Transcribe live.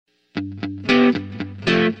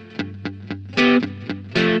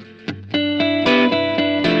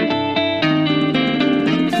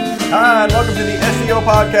SEO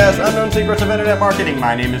podcast, Unknown Secrets of Internet Marketing.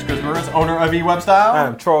 My name is Chris Burns, owner of eWebStyle.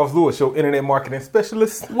 I'm Charles Lewis, your internet marketing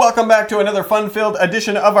specialist. Welcome back to another fun-filled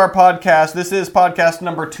edition of our podcast. This is podcast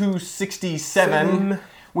number 267.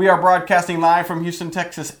 We are broadcasting live from Houston,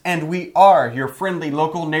 Texas, and we are your friendly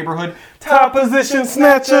local neighborhood top position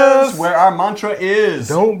snatchers, where our mantra is,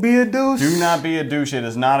 don't be a douche. Do not be a douche. It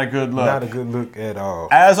is not a good look. Not a good look at all.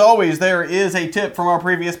 As always, there is a tip from our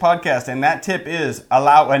previous podcast, and that tip is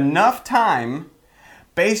allow enough time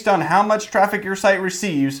based on how much traffic your site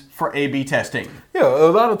receives for A/B testing. Yeah,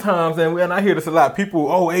 a lot of times, and I hear this a lot,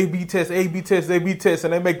 people, A/B test, A/B test, A/B test,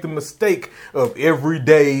 and they make the mistake of every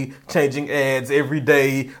day changing ads, every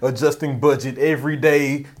day adjusting budget, every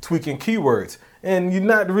day tweaking keywords. And you're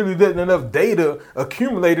not really letting enough data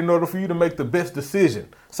accumulate in order for you to make the best decision.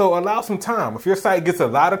 So allow some time. If your site gets a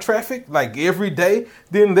lot of traffic, like every day,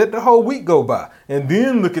 then let the whole week go by. And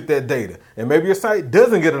then look at that data. And maybe your site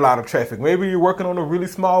doesn't get a lot of traffic. Maybe you're working on a really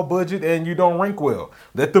small budget and you don't rank well.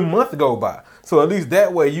 Let the month go by. So at least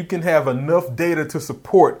that way you can have enough data to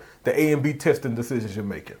support the A and B testing decisions you're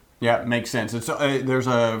making. Yeah, makes sense. It's, there's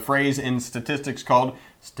a phrase in statistics called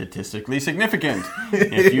statistically significant.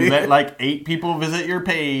 If you let like 8 people visit your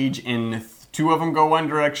page and 2 of them go one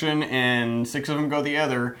direction and 6 of them go the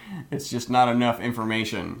other, it's just not enough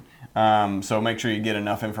information. So make sure you get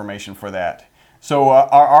enough information for that. So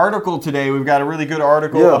our article today, we've got a really good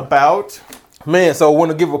article about... Man, so I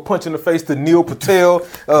want to give a punch in the face to Neil Patel,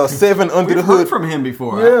 7 Under the Hood. We've heard from him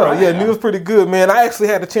before. Yeah, right? Yeah, Neil's pretty good, man. I actually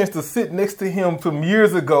had a chance to sit next to him some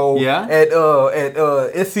years ago at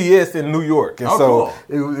SES in New York. And cool.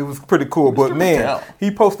 It was pretty cool. But man,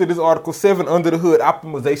 he posted this article, 7 Under the Hood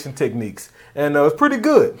Optimization Techniques. And it's pretty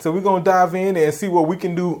good. So we're going to dive in and see what we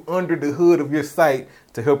can do under the hood of your site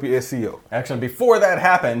to help your SEO. Excellent. Before that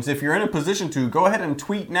happens, if you're in a position to, go ahead and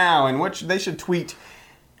tweet now. And what they should tweet...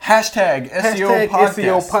 Hashtag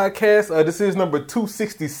SEO Podcast. This is number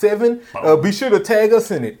 267. Be sure to tag us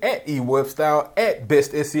in it at eWebStyle, at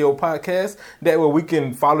Best SEO Podcast. That way we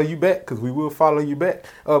can follow you back, because we will follow you back,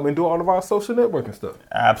 and do all of our social networking stuff.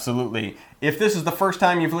 Absolutely. If this is the first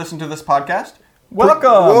time you've listened to this podcast,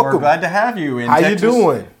 welcome. We're glad to have you in Texas. How you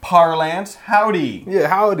doing? Parlance. Howdy. Yeah,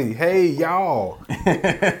 howdy. Hey, y'all.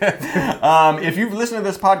 If you've listened to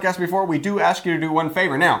this podcast before, we do ask you to do one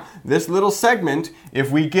favor. Now, this little segment,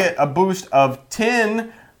 if we get a boost of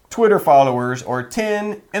 10 Twitter followers or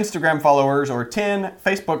 10 Instagram followers or 10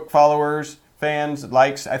 Facebook followers, fans,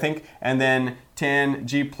 likes, I think, and then 10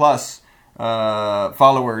 G+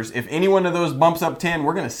 followers, if any one of those bumps up 10,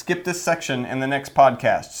 we're going to skip this section in the next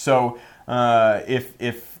podcast. So if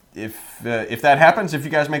that happens, if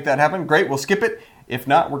you guys make that happen, great, we'll skip it. If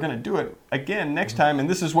not, we're going to do it again next time, and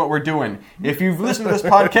this is what we're doing. If you've listened to this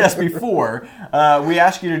podcast before, we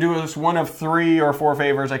ask you to do us one of 3 or 4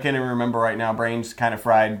 favors. I can't even remember right now. Brain's kind of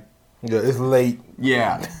fried. Yeah, it's late.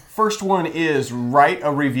 Yeah. First one is write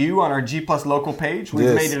a review on our G+ local page.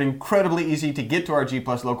 We've made it incredibly easy to get to our G+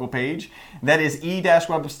 local page. That is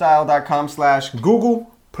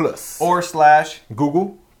e-webstyle.com/Google or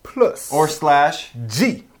 /Google or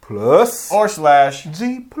 /G or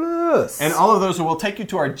 /G+. And all of those will take you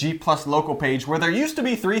to our G+ local page, where there used to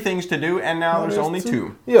be 3 things to do, and now there's only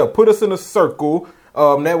 2. Yeah, put us in a circle.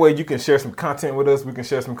 That way you can share some content with us. We can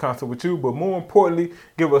share some content with you. But more importantly,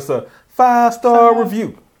 give us a 5-star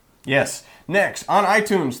review. Yes. Next, on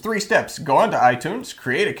iTunes, 3 steps. Go onto iTunes,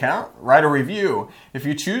 create an account, write a review. If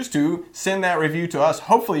you choose to, send that review to us.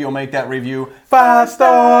 Hopefully you'll make that review 5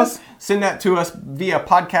 stars. Send that to us via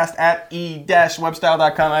podcast at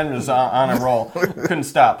e-webstyle.com. I was on a roll. Couldn't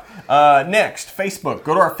stop. Next, Facebook.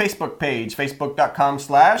 Go to our Facebook page,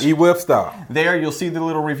 facebook.com/eWebstyle. There you'll see the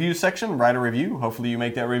little review section. Write a review. Hopefully you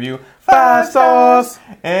make that review 5 stars.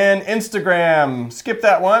 And Instagram. Skip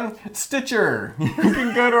that one. Stitcher. You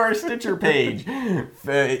can go to our Stitcher page.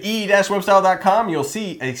 e-webstyle.com. You'll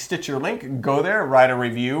see a Stitcher link. Go there. Write a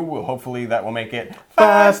review. Hopefully that will make it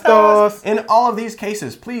 5 stars. In all of these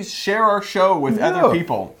cases, please share our show with other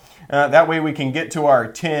people. That way we can get to our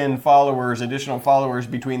 10 followers, additional followers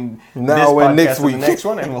between this podcast and the next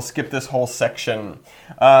one, and we'll skip this whole section.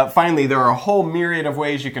 Finally, there are a whole myriad of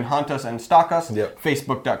ways you can hunt us and stalk us.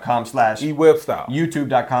 Facebook.com/eWebstyle.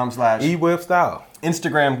 YouTube.com/eWebstyle.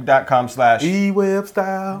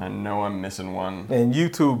 Instagram.com/eWebstyle. I know I'm missing one. And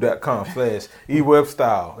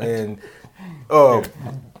YouTube.com/eWebstyle. And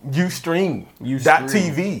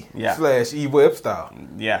Ustream.tv/eWebstyle.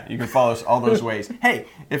 Yeah, you can follow us all those ways. Hey,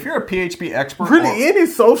 if you're a PHP expert... Really, any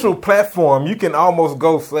social platform, you can almost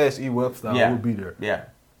go /eWebstyle. Yeah. We'll be there. Yeah,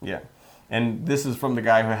 yeah. And this is from the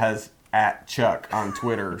guy who has @Chuck on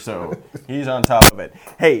Twitter, so he's on top of it.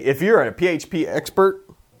 Hey, if you're a PHP expert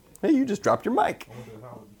Hey, you just dropped your mic.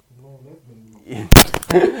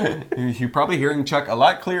 You're probably hearing Chuck a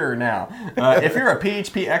lot clearer now. If you're a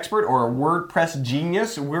PHP expert or a WordPress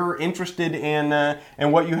genius, we're interested in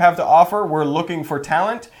what you have to offer. We're looking for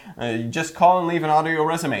talent. Just call and leave an audio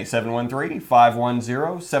resume,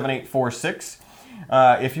 713-510-7846.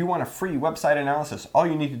 If you want a free website analysis, all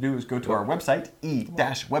you need to do is go to our website,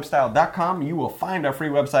 e-webstyle.com. You will find our free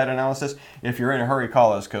website analysis. If you're in a hurry,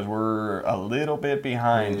 call us because we're a little bit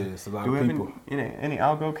behind. Yeah, it's a lot do of we people. have any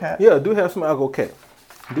Algo Cat? Yeah, I do have some Algo Cat.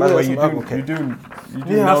 By the way, you do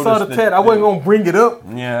Yeah, I saw the tat. I wasn't gonna bring it up.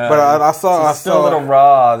 Yeah, but I saw. It's still a little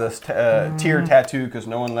raw. This tier tattoo because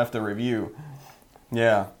no one left a review.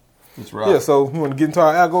 Yeah, it's raw. Yeah, so you want to get into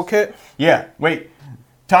our Algo Cat? Yeah. Wait.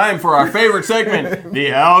 Time for our favorite segment,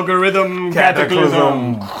 the algorithm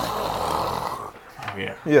cataclysm.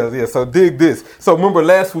 Yeah. So dig this. So remember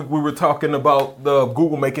last week we were talking about the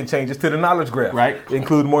Google making changes to the knowledge graph, right?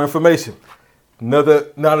 Include more information.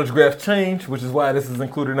 Another knowledge graph change, which is why this is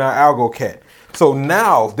included in our Algo Cat. So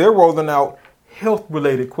now they're rolling out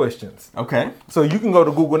health-related questions. Okay. So you can go to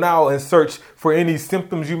Google now and search for any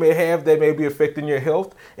symptoms you may have that may be affecting your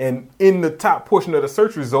health. And in the top portion of the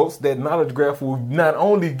search results, that knowledge graph will not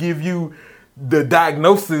only give you the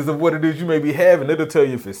diagnosis of what it is you may be having, it'll tell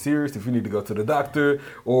you if it's serious, if you need to go to the doctor,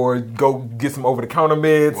 or go get some over-the-counter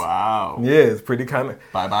meds. Wow. Yeah, it's pretty kind of...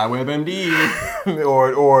 Bye-bye WebMD.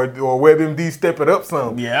 or WebMD step it up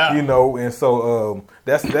some. Yeah. You know, and so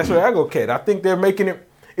that's your Algo Cat. I think they're making it...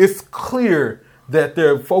 It's clear that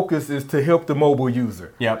their focus is to help the mobile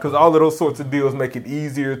user. Yeah. Because all of those sorts of deals make it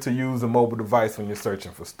easier to use a mobile device when you're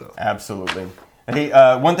searching for stuff. Absolutely. Hey,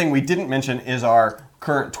 one thing we didn't mention is our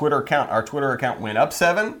current Twitter account. Our Twitter account went up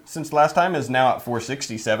 7 since last time, is now at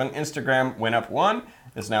 467. Instagram went up 1,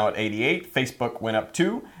 is now at 88. Facebook went up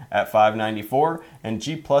 2 at 594. And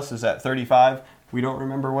G Plus is at 35. We don't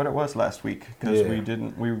remember what it was last week because we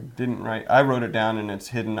didn't write. I wrote it down and it's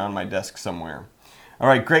hidden on my desk somewhere. All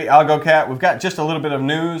right, great, Algo Cat. We've got just a little bit of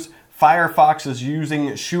news. Firefox is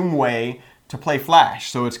using Shumway to play Flash,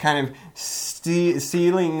 so it's kind of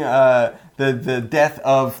sealing the death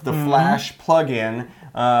of the Flash plugin,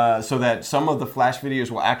 so that some of the Flash videos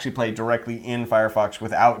will actually play directly in Firefox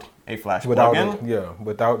without a Flash plugin.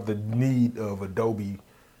 Without the need of Adobe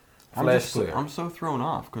Flash Player. I'm so thrown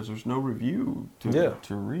off because there's no review to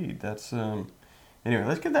read. That's anyway.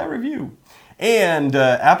 Let's get that review. And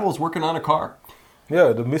Apple's working on a car.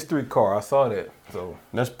 Yeah, the mystery car. I saw that. So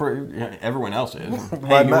that's pretty. Yeah, everyone else is.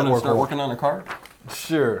 Why Hey, you not want to start working on a car?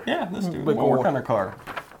 Sure. Yeah, let's do it. We'll work on a car.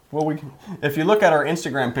 Well, if you look at our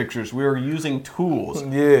Instagram pictures, we are using tools.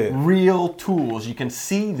 Yeah. Real tools. You can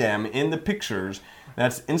see them in the pictures.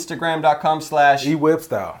 That's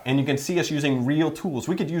Instagram.com/eWebstyle. And you can see us using real tools.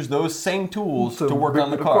 We could use those same tools to work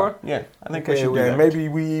on the car. Yeah, I think we should do that. Maybe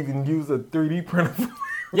we even use a 3D printer.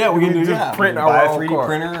 Yeah, we can do that. Print Buy our a 3D car.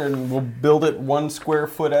 printer and we'll build it 1 square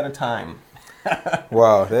foot at a time.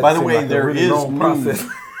 Wow. By the way, like there really is long process.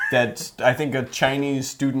 news that I think a Chinese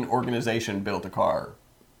student organization built a car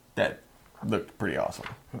that looked pretty awesome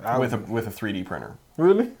with a 3D printer.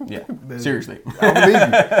 Really? Yeah. Seriously. I believe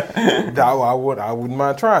you. I wouldn't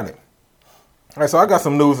mind trying it. All right, so I got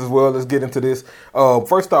some news as well. Let's get into this.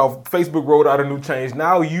 First off, Facebook rolled out a new change.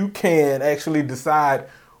 Now you can actually decide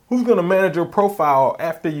who's going to manage your profile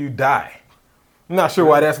after you die. I'm not sure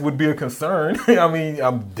why that would be a concern. I mean,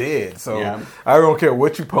 I'm dead, so I don't care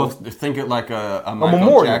what you post. Well, think it like a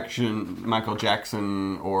Michael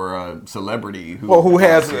Jackson or a celebrity who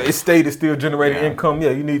has a estate is still generating income. Yeah,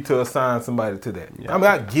 you need to assign somebody to that. Yeah. I mean,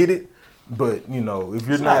 I get it, but you know, if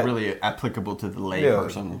you're it's not really applicable to the lay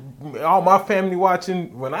person. All my family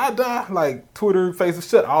watching when I die, like Twitter, Facebook,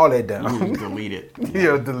 shut all that down. Delete it.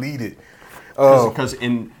 Yeah, delete it. Because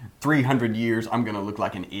in 300 years, I'm going to look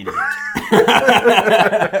like an idiot.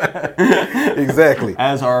 Exactly.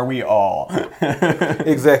 As are we all.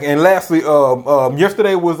 Exactly. And lastly,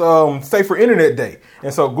 yesterday was Safer Internet Day.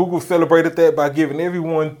 And so Google celebrated that by giving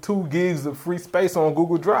everyone 2 gigs of free space on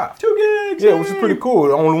Google Drive. 2 gigs? Yeah, which is pretty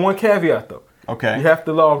cool. Only one caveat, though. Okay. You have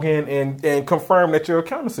to log in and confirm that your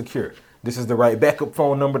account is secure. This is the right backup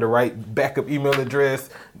phone number, the right backup email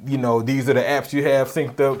address. You know, these are the apps you have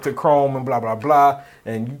synced up to Chrome and blah, blah, blah.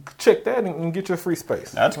 And you check that and get your free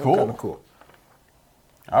space. That's cool. Kind of cool.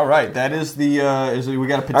 All right. That is we got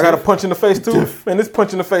a petition. I got a punch in the face, too. And this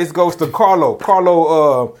punch in the face goes to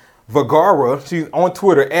Carlo Vergara. She's on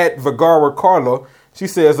Twitter, at Vergara Carlo. She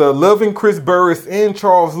says, loving Chris Burris and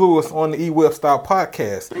Charles Lewis on the eWebstyle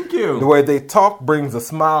podcast. Thank you. The way they talk brings a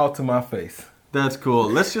smile to my face. That's cool.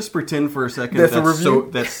 Let's just pretend for a second that's a review.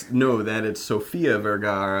 That it's Sophia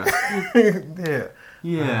Vergara. Yeah.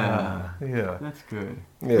 Yeah. Yeah. That's good.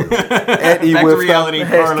 Yeah. At Back to reality,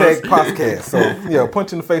 hashtag Carlos. podcast. So, yeah,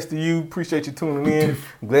 punch in the face to you. Appreciate you tuning in.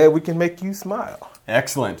 Glad we can make you smile.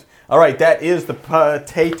 Excellent. All right, that is the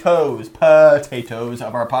potatoes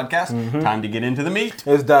of our podcast. Time to get into the meat.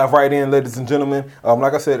 Let's dive right in, ladies and gentlemen.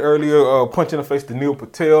 Like I said earlier, punch in the face to Neil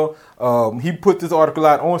Patel. He put this article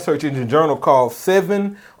out on Search Engine Journal called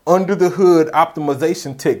 7 Under the Hood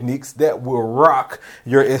Optimization Techniques That Will Rock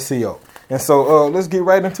Your SEO. And so let's get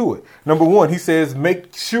right into it. Number 1, he says,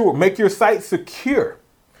 make your site secure.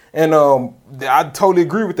 And I totally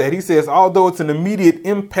agree with that. He says, although its immediate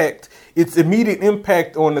impact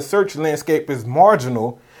on the search landscape is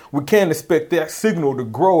marginal, we can't expect that signal to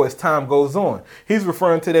grow as time goes on. He's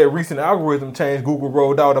referring to that recent algorithm change Google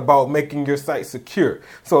rolled out about making your site secure.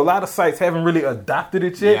 So a lot of sites haven't really adopted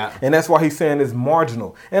it yet, and that's why he's saying it's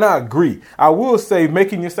marginal. And I agree. I will say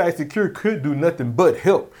making your site secure could do nothing but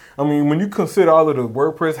help. I mean, when you consider all of the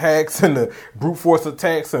WordPress hacks and the brute force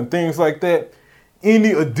attacks and things like that,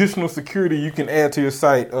 any additional security you can add to your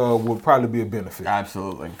site will probably be a benefit.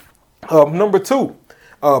 Absolutely. Number 2,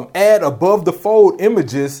 add above the fold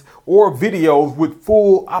images or videos with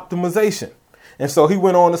full optimization. And so he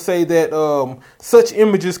went on to say that such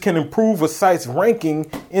images can improve a site's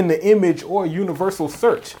ranking in the image or universal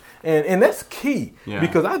search. And that's key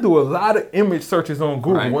because I do a lot of image searches on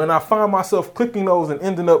Google and I find myself clicking those and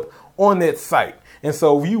ending up on that site. And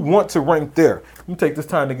so if you want to rank there, let me take this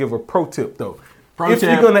time to give a pro tip though. If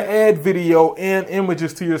you're going to add video and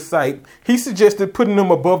images to your site, he suggested putting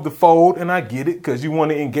them above the fold, and I get it because you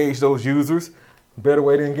want to engage those users. Better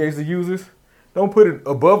way to engage the users? Don't put it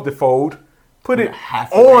above the fold. Put it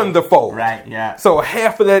on the fold. Right, yeah. So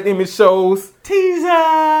half of that image shows. Teaser!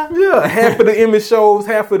 Yeah, half of the image shows,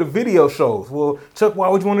 half of the video shows. Well, Chuck, why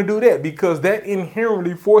would you want to do that? Because that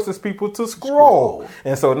inherently forces people to scroll.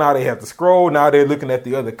 And so now they have to scroll. Now they're looking at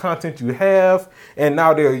the other content you have. And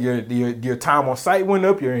now your time on site went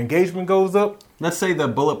up. Your engagement goes up. Let's say the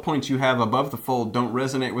bullet points you have above the fold don't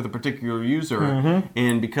resonate with a particular user,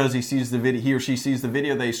 and because he or she sees the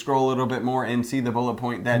video, they scroll a little bit more and see the bullet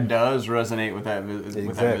point that does resonate with that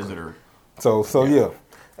visitor. So yeah.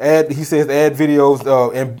 He says add videos,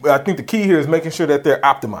 and I think the key here is making sure that they're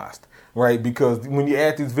optimized, right? Because when you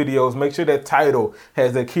add these videos, make sure that title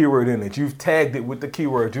has that keyword in it. You've tagged it with the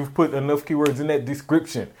keyword. You've put enough keywords in that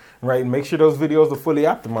description, right? Make sure those videos are fully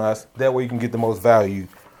optimized. That way you can get the most value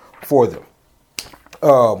for them.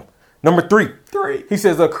 Number 3, he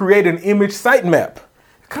says create an image sitemap.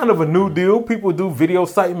 Kind of a new deal. People do video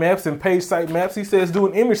sitemaps and page sitemaps. He says do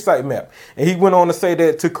an image sitemap. And he went on to say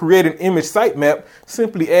that to create an image sitemap,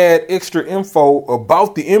 simply add extra info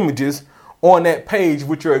about the images on that page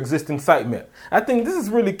with your existing sitemap. I think this is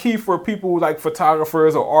really key for people like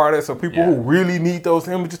photographers or artists or people who really need those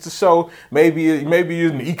images to show. Maybe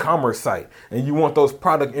you're an e-commerce site and you want those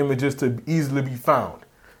product images to easily be found.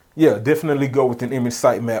 Yeah, definitely go with an image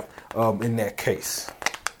sitemap in that case.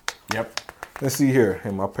 Yep. Let's see here.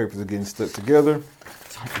 And my papers are getting stuck together.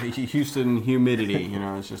 Houston humidity,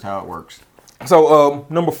 it's just how it works. So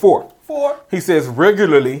number 4. He says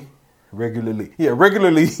regularly review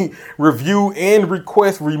and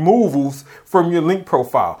request removals from your link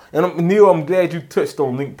profile. And Neil, I'm glad you touched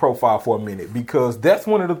on link profile for a minute because that's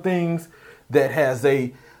one of the things that has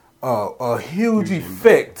a huge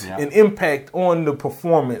effect and impact on the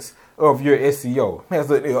performance of your SEO. It has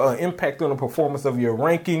an impact on the performance of your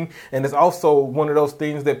ranking, and it's also one of those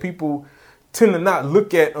things that people tend to not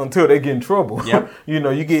look at until they get in trouble. Yep.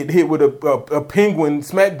 You get hit with a penguin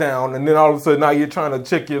smackdown, and then all of a sudden now you're trying to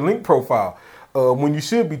check your link profile. When you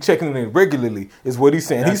should be checking it regularly is what he's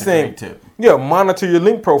saying. That's a great tip. Monitor your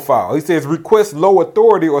link profile. He says request low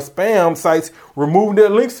authority or spam sites remove their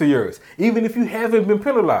links to yours, even if you haven't been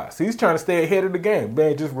penalized. He's trying to stay ahead of the game.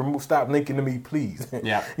 Man, just stop linking to me, please.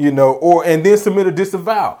 Yeah. And then submit a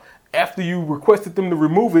disavow. After you requested them to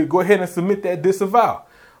remove it, go ahead and submit that disavow.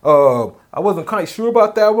 I wasn't quite sure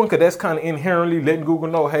about that one because that's kind of inherently letting Google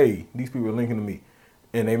know, hey, these people are linking to me.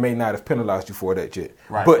 And they may not have penalized you for that yet.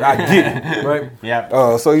 Right. But I get it, right?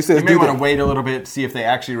 Yeah. So he says you may want to wait a little bit, see if they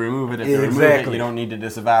actually remove it. If they remove it, you don't need to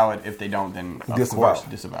disavow it. If they don't, then of course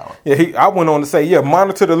disavow it. Yeah, I went on to say,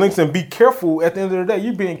 monitor the links and be careful. At the end of the day,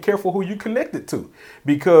 you're being careful who you connect it to.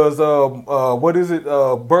 Because,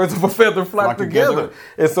 birds of a feather flock together.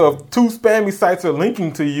 And so if 2 spammy sites are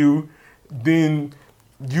linking to you, then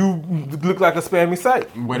you look like a spammy site.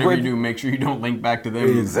 Whatever you do, make sure you don't link back to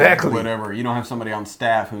them. Exactly. Whatever. You don't have somebody on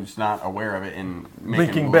staff who's not aware of it and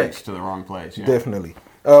making links to the wrong place. Yeah. Definitely.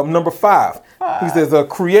 Number 5, he says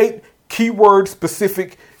create keyword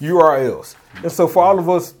specific URLs. And so for all of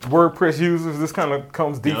us WordPress users, this kind of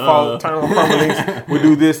comes default. Turn on permalinks. We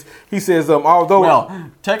do this. He says,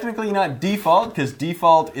 although technically not default, because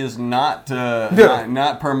default is not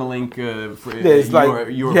not permalink. It's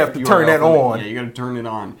like you have to turn that on. Yeah, you got to turn it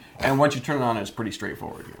on. And once you turn it on, it's pretty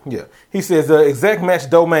straightforward. Yeah. He says exact match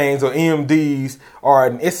domains or EMDs are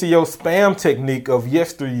an SEO spam technique of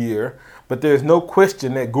yesteryear. But there's no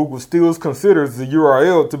question that Google still considers the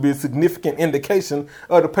URL to be a significant indication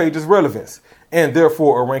of the page's relevance and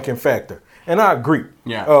therefore a ranking factor. And I agree.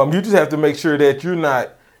 Yeah. You just have to make sure that you're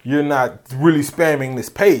not really spamming this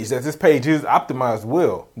page, that this page is optimized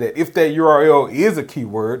well, that if that URL is a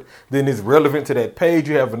keyword, then it's relevant to that page.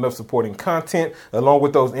 You have enough supporting content along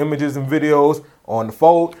with those images and videos on the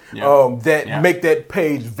fold that make that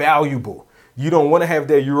page valuable. You don't want to have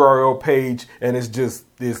that URL page and it's just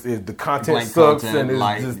the content blank sucks content, and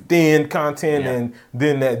it's just thin content, and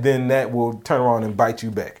then that will turn around and bite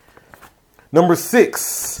you back. Number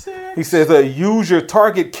 6. He says use your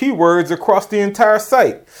target keywords across the entire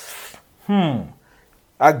site.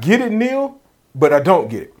 I get it, Neil, but I don't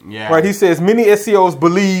get it. Yeah. Right? He says many SEOs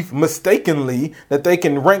believe mistakenly that they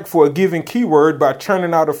can rank for a given keyword by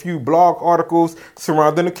churning out a few blog articles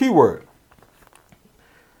surrounding the keyword.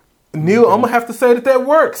 Neil, I'm going to have to say that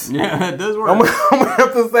works. Yeah, that does work. I'm going to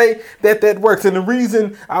have to say that works. And the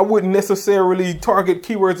reason I wouldn't necessarily target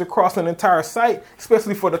keywords across an entire site,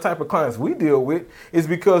 especially for the type of clients we deal with, is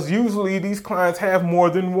because usually these clients have more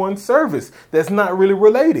than one service that's not really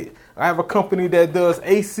related. I have a company that does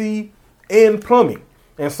AC and plumbing.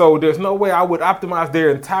 And so there's no way I would optimize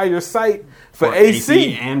their entire site for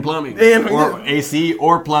AC and plumbing. Or AC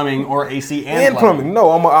or plumbing or AC and plumbing.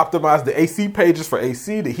 No, I'm going to optimize the AC pages for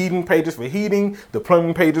AC, the heating pages for heating, the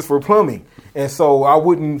plumbing pages for plumbing. And so I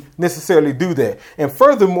wouldn't necessarily do that. And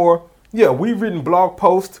furthermore, we've written blog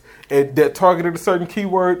posts that targeted a certain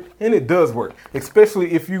keyword, and it does work,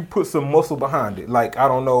 especially if you put some muscle behind it. Like, I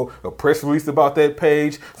don't know, a press release about that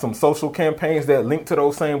page, some social campaigns that link to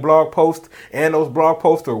those same blog posts, and those blog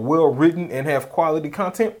posts are well written and have quality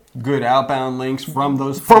content. Good outbound links from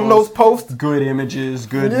those posts. Good images,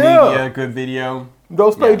 good media, good video.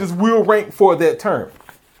 Those pages will rank for that term.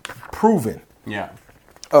 Proven. Yeah.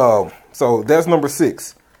 So that's number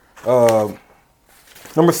 6.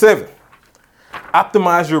 Number 7.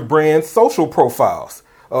 Optimize your brand's social profiles.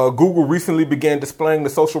 Google recently began displaying the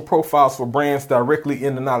social profiles for brands directly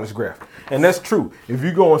in the knowledge graph. And that's true. If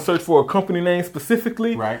you go and search for a company name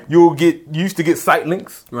specifically, you used to get site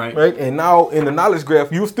links. Right. And now in the knowledge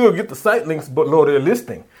graph, you'll still get the site links below their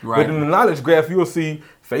listing. Right. But in the knowledge graph, you'll see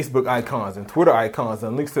Facebook icons and Twitter icons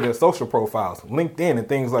and links to their social profiles, LinkedIn and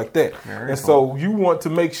things like that. Very cool. So you want to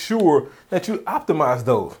make sure that you optimize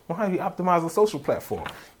those. Well, how do you optimize a social platform?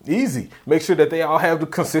 Easy. Make sure that they all have the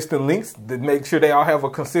consistent links. Make sure they all have a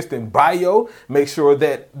consistent bio. Make sure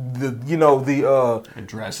that the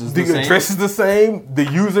address is the same. The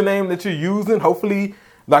username that you're using, hopefully,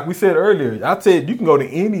 like we said earlier, I said you can go to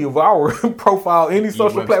any of our profile, any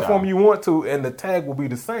social platform you want to, and the tag will be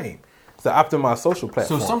the same. It's the optimized social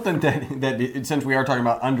platform. So something that since we are talking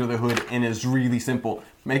about under the hood and is really simple,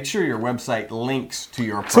 make sure your website links to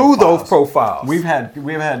your profiles. To those profiles. We've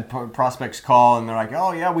had prospects call and they're like,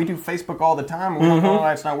 oh yeah, we do Facebook all the time. We don't know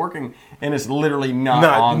why it's not working, and it's literally not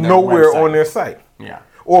on their nowhere website. On their site. Yeah.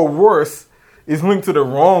 Or worse, it's linked to the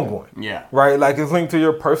wrong one. Yeah. Right? Like it's linked to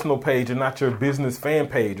your personal page and not your business fan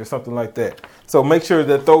page or something like that. So make sure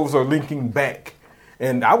that those are linking back.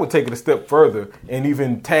 And I would take it a step further and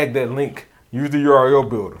even tag that link. Use the URL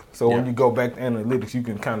builder. So when you go back to analytics, you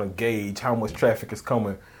can kind of gauge how much traffic is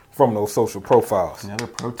coming from those social profiles. Another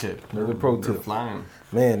pro tip. Flying.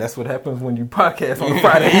 Man, that's what happens when you podcast on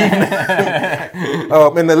Friday evening.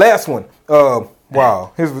 And the last one.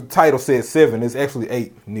 Wow. His title said 7. It's actually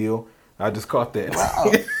 8, Neil. I just caught that.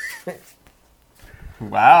 Wow.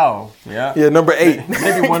 Wow. Yeah. Yeah, number 8.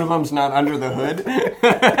 Maybe one of them's not under the hood.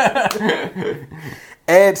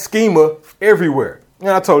 Add schema everywhere. And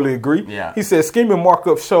I totally agree. Yeah. He says schema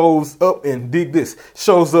markup shows up, and dig this,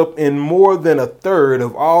 shows up in more than a third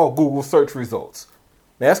of all Google search results.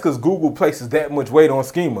 Now, that's because Google places that much weight on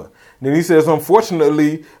schema. Then he says,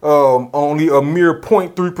 unfortunately, only a mere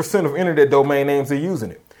 0.3% of internet domain names are using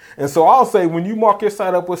it. And so I'll say when you mark your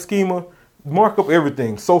site up with schema, mark up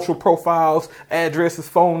everything. Social profiles, addresses,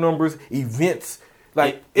 phone numbers, events,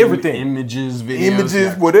 like everything. Images,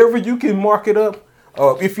 videos. Whatever you can mark it up.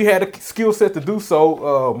 If you had a skill set to do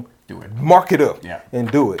so, do it. Mark it up and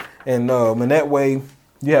do it. And that way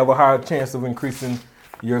you have a higher chance of increasing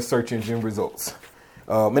your search engine results.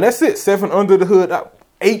 And that's it. 7 under the hood,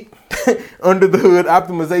 8 under the hood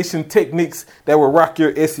optimization techniques that will rock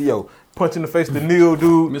your SEO. punch in the face to Neil,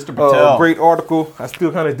 dude. Mr. Patel. Great article. I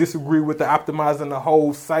still kind of disagree with the optimizing the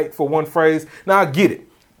whole site for one phrase. Now I get it.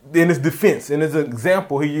 In his defense, in his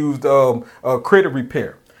example, he used credit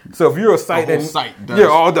repair. So if you're a site The whole and site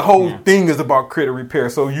does. the whole thing is about credit repair,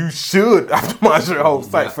 so you should optimize your whole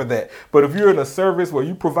site for that. But if you're in a service where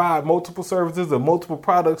you provide multiple services or multiple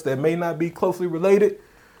products that may not be closely related,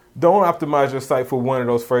 don't optimize your site for one of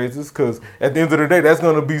those phrases, because at the end of the day, that's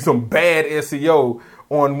going to be some bad SEO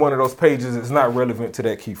on one of those pages that's not relevant to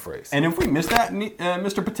that key phrase. And if we missed that,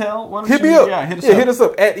 Mr. Patel, why don't hit you me up. hit us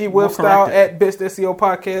up at eWebStyle, at Best SEO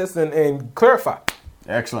Podcast, and clarify.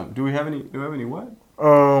 Excellent. Do we have any what?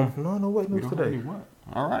 No, what news We don't today? have any what?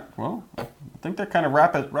 All right. Well, I think that kind of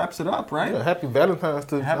wraps it up, right? Yeah, happy Valentine's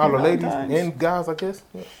to Happy all the Valentine's. ladies and guys, I guess.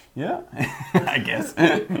 Yeah, I guess.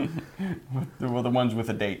 Well, the ones with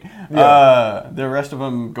a date. The rest of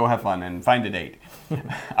them, go have fun and find a date.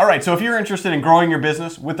 All right, so if you're interested in growing your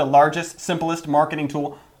business with the largest, simplest marketing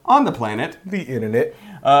tool on the planet, The internet.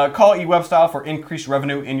 call eWebStyle for increased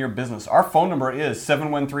revenue in your business. Our phone number is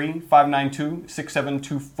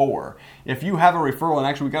 713-592-6724. If you have a referral, and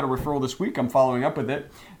actually we got a referral this week, I'm following up with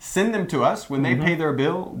it, send them to us. When they pay their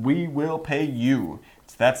bill, we will pay you.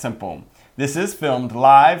 It's that simple. This is filmed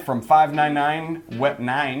live from 599 Wet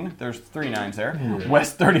 9. There's 3 nines there.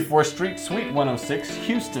 West 34th Street, Suite 106,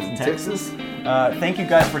 Houston, Texas. Thank you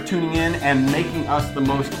guys for tuning in and making us the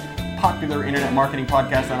most popular internet marketing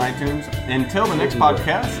podcast on iTunes. Until the next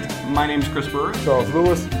podcast, my name's Chris Brewer. Charles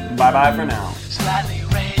Lewis. Bye-bye for now. Slightly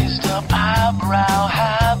raised up highbrow,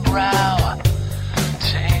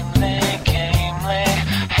 tamely, gamely,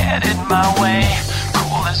 headed my way.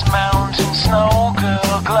 Cool as mountain snow,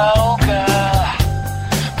 girl, glow, girl,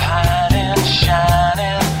 pining,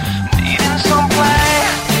 shining, needing some play.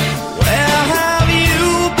 Where have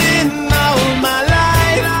you been all my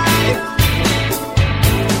life?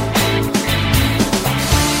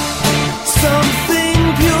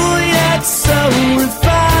 Something pure yet so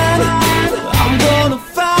refined. I'm gonna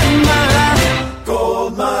find my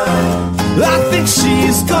gold mine. I think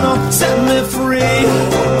she's gonna set me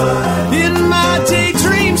free.